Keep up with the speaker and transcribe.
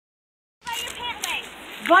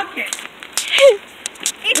bucket.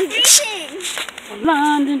 It's freezing. From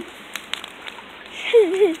London.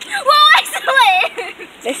 Whoa, I slid.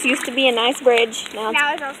 This used to be a nice bridge. Now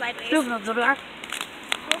Now it's all sideways.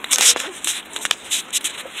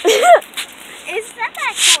 It's not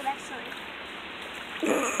that cold, actually.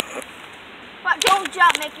 But don't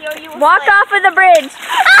jump, Mickey, or you will walk slip. off of the bridge.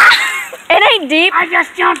 It ain't deep. I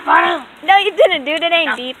just jumped, buddy. No, you didn't, dude. It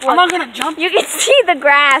ain't deep. I'm not gonna jump. You can see the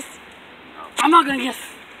grass. I'm not gonna get.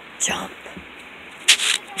 Jump.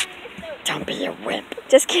 Don't be a wimp.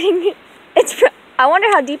 Just kidding. I wonder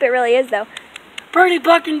how deep it really is, though. Pretty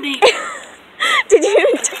fucking deep. Did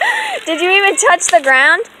you even touch the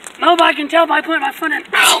ground? No, but I can tell by putting my foot in.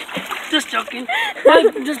 Just joking.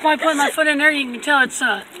 Just by putting my foot in there, you can tell it's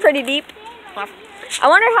Pretty deep. I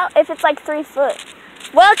wonder if it's like 3 foot.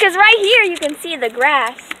 Well, because right here you can see the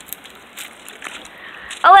grass.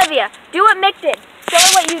 Olivia, do what Mick did. Show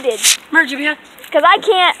her what you did. Mergivia. Because I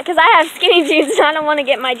can't, because I have skinny jeans and I don't want to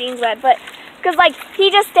get my jeans wet. But, because like,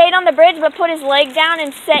 he just stayed on the bridge but put his leg down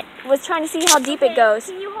and was trying to see how deep it goes.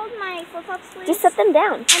 Can you hold my flip-flops, please? Just set them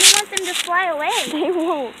down. I don't want them to fly away. They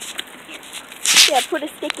won't. Yeah, put a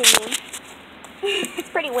stick in them. It's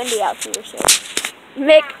pretty windy out here, so.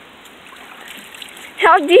 Mick,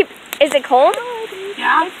 how deep? Is it cold?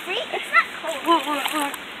 Yeah. It's free. It's not cold.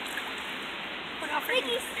 Look.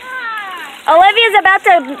 Mickey, stop. Olivia's about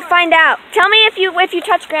to find out. Tell me if you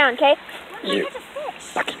touch ground, okay? You There's a fish.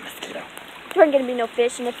 fucking mosquito. There ain't gonna be no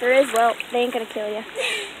fish, and if there is, well, they ain't gonna kill you.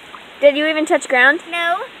 Did you even touch ground?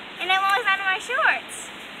 No, and I'm almost out of my shorts.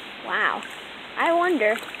 Wow. I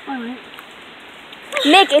wonder. Alright.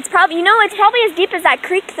 Mick, it's probably as deep as that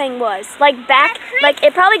creek thing was. Like back, like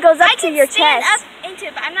it probably goes up to your chest. I can stand up into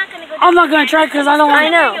it, but I'm not going to go down. I'm not gonna try because I don't want. I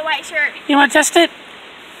know. I'm wearing a white shirt. You want to test it?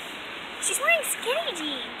 She's wearing skinny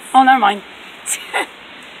jeans. Oh, never mind.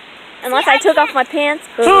 Unless See, I I took off can't- my pants.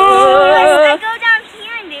 I go down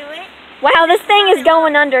here and do it. Wow, this thing is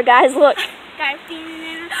going under, guys. Look. Got a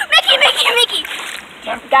feeling. Mickey!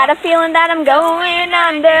 Got a feeling that I'm going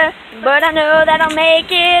under, but I know that I'll make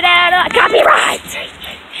it out of copyright.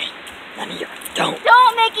 None of you. Don't.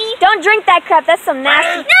 Don't, Mickey. Don't drink that crap. That's some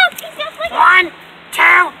nasty. No, he's not flicking. 1, 2.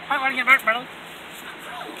 I want to get back, brother.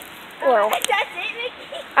 Whoa. That's it,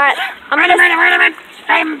 Mickey. All right, Wait a minute.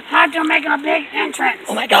 I have to make a big entrance.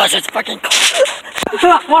 Oh my gosh, it's fucking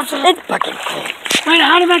cold. Watch this. It's fucking cold. Wait,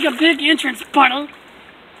 how to make a big entrance, Puddle?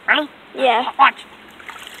 Puddle? Yeah. Watch.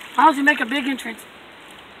 How does he make a big entrance?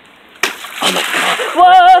 Oh my god.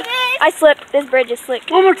 Whoa! I slipped. This bridge is slick.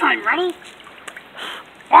 One more time, ready?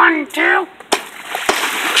 1, 2.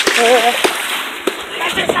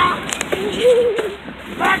 That's it, song.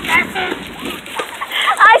 Look, that's it.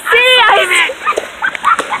 I see.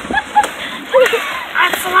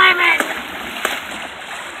 I'm slamming.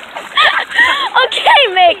 Okay,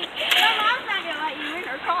 Mick. My mom's not going to let you in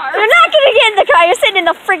her car. You're not gonna get in the car. You're sitting in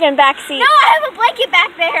the friggin' back seat. No, I have a blanket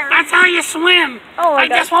back there. That's how you swim. Oh my Like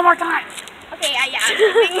god. this one more time. Okay, yeah.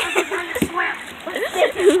 That's how you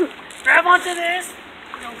swim. Grab onto this.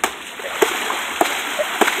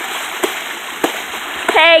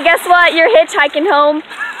 Hey, guess what? You're hitchhiking home.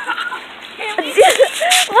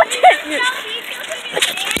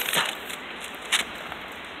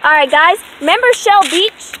 Alright, guys. Remember Shell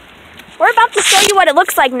Beach? We're about to show you what it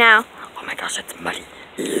looks like now. Oh my gosh, it's muddy.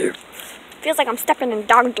 Feels like I'm stepping in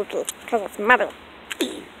dog doo-doo because it's muddy.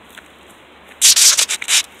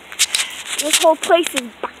 This whole place is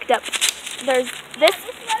backed up. There's this.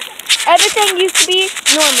 Everything used to be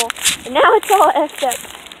normal, and now it's all effed up.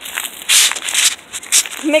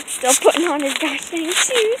 Mick's still putting on his gosh dang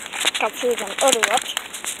shoes. Got shoes on other watch.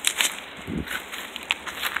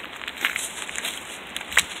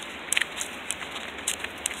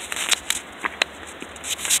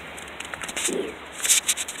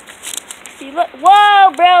 See, look.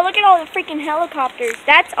 Whoa, bro, look at all the freaking helicopters.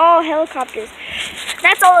 That's all helicopters.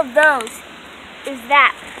 That's all of those. Is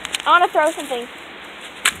that. I want to throw something.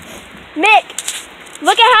 Mick,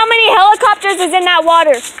 look at how many helicopters is in that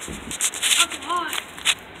water.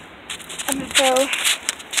 I'm going to throw. It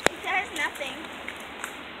does nothing.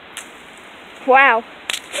 Wow.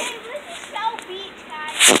 Hey, this is Shell Beach,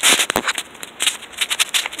 guys.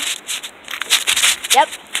 Yep.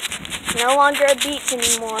 No longer a beach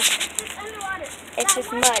anymore. It's underwater. It's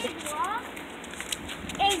just mud.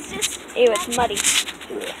 It's just. Ew, it's muddy.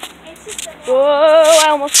 It's just a Whoa, I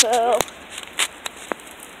almost fell.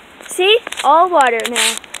 See? All water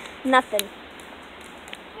now. Nothing.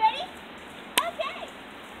 Ready? Okay.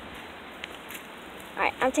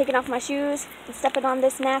 Alright, I'm taking off my shoes and stepping on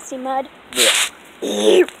this nasty mud. Look at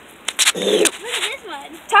this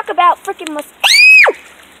mud. Talk about freaking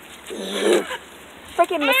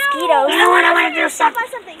freaking mosquitoes You know what? I want to do Stop something.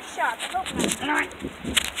 on something sharp. I hope not. You know what?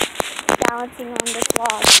 balancing on this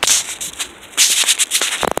log.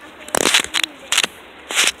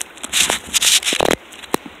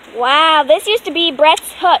 Wow, this used to be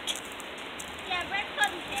Brett's hut. Yeah, Brett's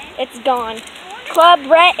Club is dead. It's gone. Club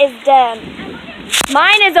Brett is dead.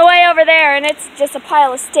 Mine is away over there, and it's just a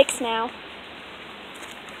pile of sticks now.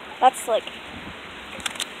 That's slick.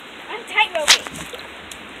 I'm tight roping.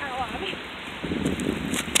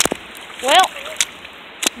 Well,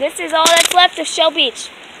 this is all that's left of Shell Beach.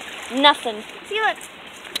 Nothing. See, look.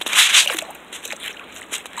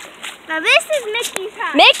 Now this is Mickey's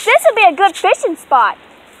house. Mick, this would be a good fishing spot.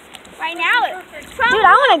 Right now it's Dude,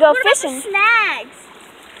 I want to go what about fishing. the snags?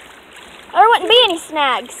 There wouldn't be any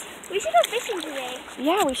snags. We should go fishing today.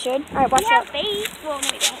 Yeah, we should. All right, watch We out. have bait. Well, no,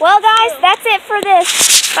 we don't. Well, guys, that's it for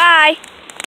this. Bye.